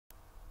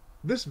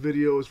This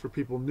video is for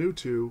people new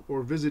to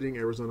or visiting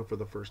Arizona for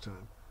the first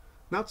time.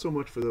 Not so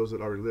much for those that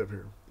already live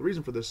here. The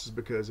reason for this is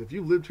because if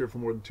you lived here for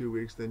more than 2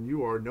 weeks, then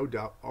you are no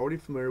doubt already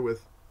familiar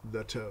with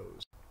the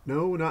toes.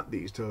 No, not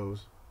these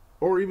toes.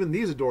 Or even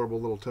these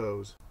adorable little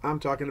toes. I'm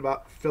talking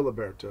about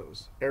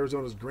Filibertos,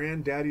 Arizona's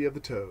granddaddy of the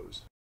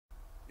toes.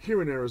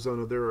 Here in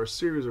Arizona, there are a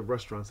series of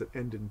restaurants that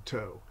end in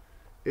toe.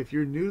 If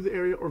you're new to the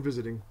area or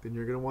visiting, then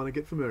you're going to want to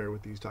get familiar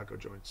with these taco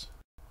joints.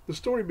 The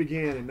story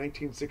began in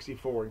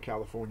 1964 in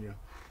California.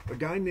 A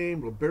guy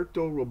named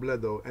Roberto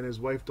Robledo and his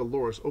wife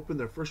Dolores opened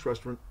their first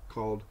restaurant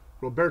called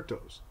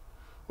Roberto's.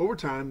 Over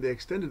time, they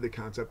extended the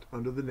concept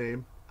under the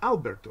name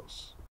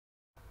Alberto's.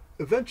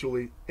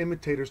 Eventually,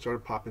 imitators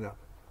started popping up.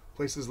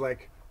 Places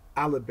like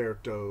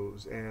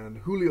Aliberto's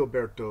and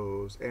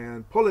Julioberto's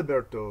and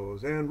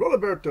Poliberto's and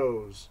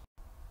Roliberto's.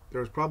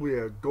 There's probably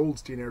a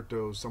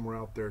Goldsteinerto's somewhere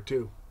out there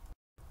too.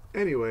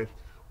 Anyway,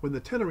 when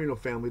the Tenorino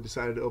family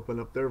decided to open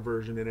up their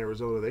version in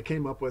Arizona, they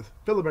came up with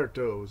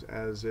Filibertos,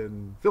 as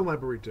in fill my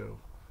burrito.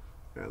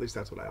 At least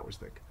that's what I always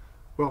think.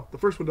 Well, the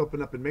first one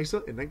opened up in Mesa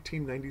in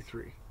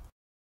 1993.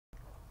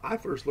 I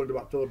first learned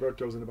about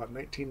Filibertos in about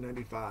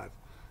 1995.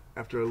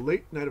 After a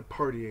late night of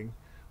partying,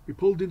 we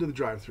pulled into the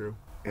drive-thru,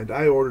 and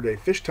I ordered a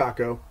fish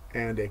taco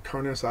and a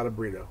carne asada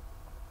burrito.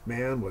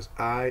 Man, was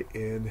I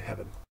in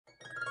heaven.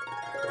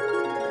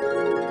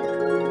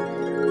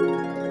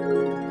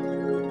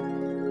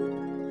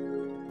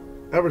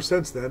 Ever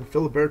since then,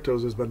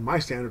 Filibertos has been my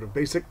standard of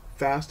basic,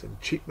 fast, and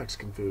cheap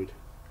Mexican food.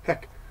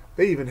 Heck,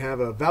 they even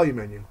have a value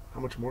menu. How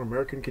much more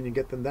American can you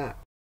get than that?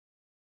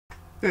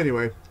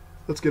 Anyway,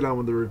 let's get on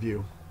with the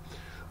review.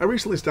 I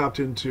recently stopped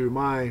into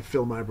my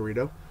Fill My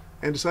Burrito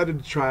and decided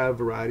to try a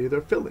variety of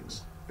their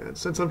fillings. And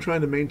since I'm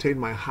trying to maintain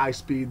my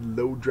high-speed,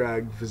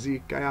 low-drag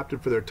physique, I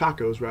opted for their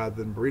tacos rather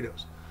than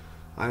burritos.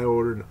 I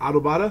ordered an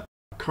adobada,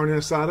 a carne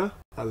asada,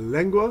 a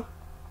lengua,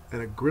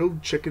 and a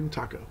grilled chicken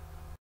taco.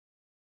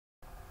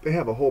 They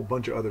have a whole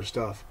bunch of other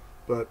stuff,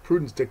 but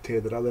prudence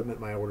dictated that I limit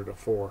my order to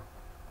 4.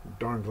 I'm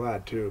darn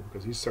glad, too,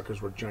 because these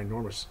suckers were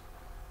ginormous.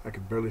 I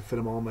could barely fit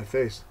them all in my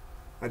face.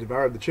 I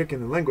devoured the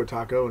chicken and lengua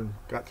taco and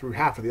got through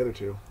half of the other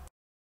 2.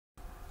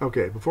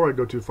 Okay, before I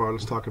go too far,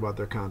 let's talk about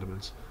their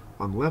condiments.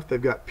 On the left,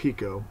 they've got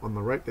pico. On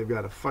the right, they've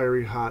got a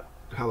fiery, hot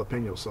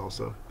jalapeno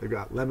salsa. They've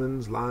got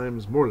lemons,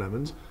 limes, more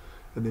lemons.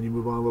 And then you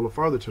move on a little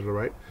farther to the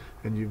right,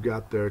 and you've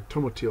got their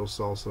tomatillo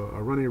salsa,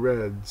 a runny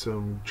red,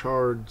 some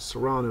charred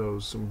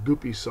serranos, some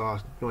goopy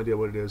sauce, no idea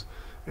what it is,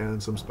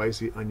 and some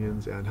spicy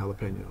onions and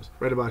jalapenos.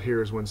 Right about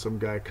here is when some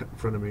guy cut in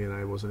front of me and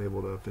I wasn't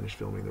able to finish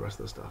filming the rest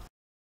of the stuff.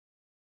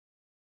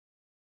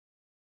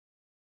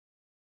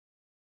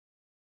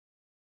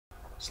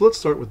 So let's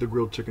start with the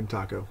grilled chicken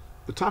taco.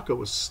 The taco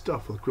was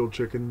stuffed with grilled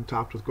chicken,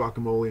 topped with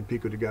guacamole and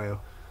pico de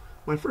gallo.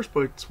 My first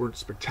bites weren't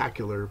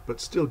spectacular,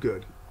 but still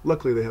good.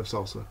 Luckily they have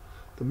salsa.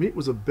 The meat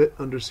was a bit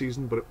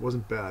underseasoned, but it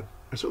wasn't bad.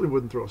 I certainly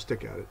wouldn't throw a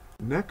stick at it.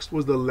 Next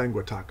was the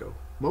lengua taco.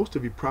 Most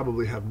of you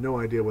probably have no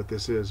idea what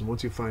this is, and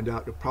once you find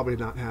out, you'll probably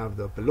not have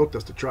the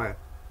pelotas to try it.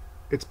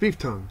 It's beef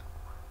tongue.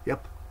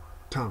 Yep,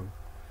 tongue.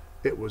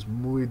 It was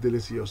muy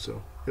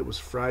delicioso. It was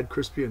fried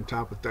crispy and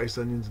topped with diced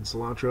onions and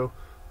cilantro.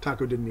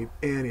 Taco didn't need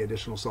any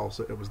additional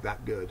salsa. It was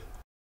that good.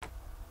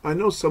 I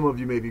know some of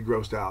you may be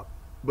grossed out,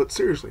 but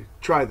seriously,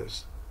 try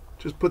this.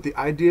 Just put the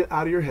idea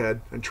out of your head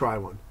and try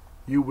one.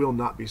 You will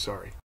not be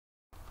sorry.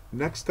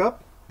 Next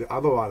up, the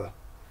adobada,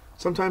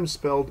 sometimes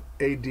spelled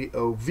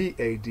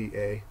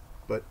A-D-O-V-A-D-A,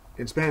 but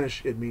in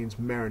Spanish it means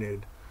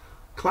marinated.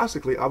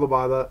 Classically,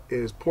 adobada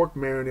is pork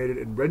marinated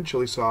in red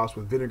chili sauce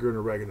with vinegar and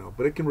oregano,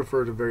 but it can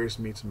refer to various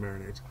meats and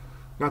marinades.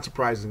 Not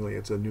surprisingly,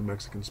 it's a New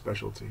Mexican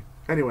specialty.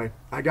 Anyway,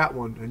 I got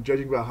one, and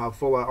judging by how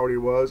full I already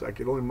was, I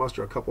could only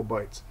muster a couple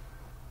bites.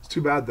 It's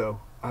too bad though.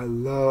 I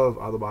love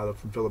adobada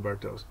from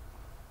Filibertos.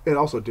 It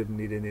also didn't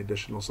need any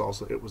additional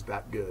salsa. It was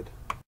that good.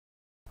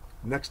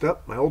 Next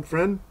up, my old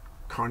friend,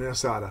 carne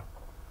asada.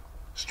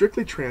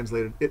 Strictly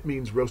translated, it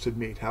means roasted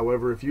meat.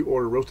 However, if you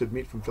order roasted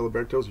meat from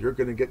Filibertos, you're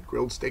going to get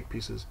grilled steak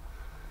pieces.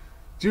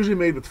 It's usually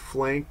made with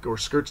flank or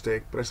skirt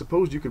steak, but I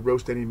suppose you could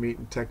roast any meat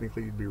and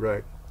technically you'd be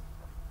right.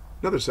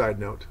 Another side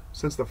note,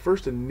 since the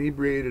first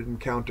inebriated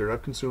encounter,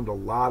 I've consumed a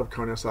lot of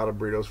carne asada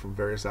burritos from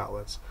various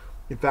outlets.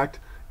 In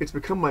fact, it's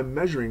become my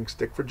measuring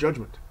stick for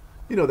judgment.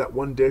 You know, that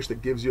one dish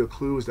that gives you a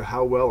clue as to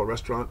how well a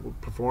restaurant will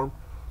perform?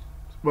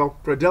 Well,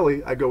 for a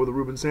deli, I go with a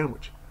Reuben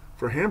sandwich.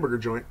 For a hamburger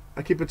joint,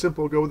 I keep it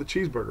simple, go with a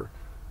cheeseburger.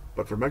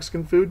 But for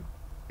Mexican food,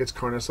 it's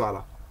carne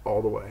asada,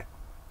 all the way.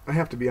 I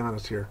have to be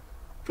honest here.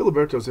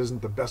 Filibertos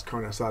isn't the best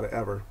carne asada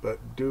ever,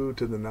 but due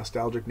to the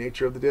nostalgic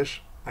nature of the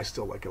dish, I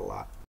still like it a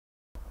lot.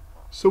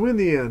 So in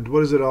the end,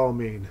 what does it all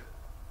mean?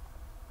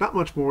 Not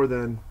much more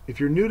than, if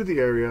you're new to the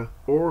area,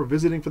 or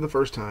visiting for the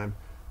first time,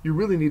 you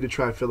really need to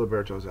try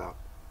Filibertos out.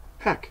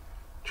 Heck,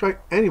 try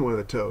any one of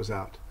the toes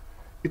out.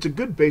 It's a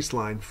good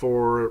baseline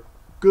for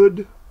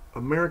good,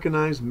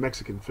 Americanized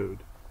Mexican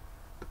food.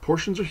 The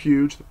portions are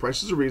huge, the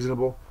prices are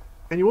reasonable,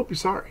 and you won't be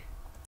sorry.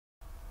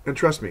 And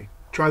trust me,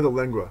 try the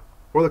lengua,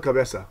 or the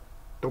cabeza.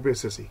 Don't be a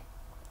sissy.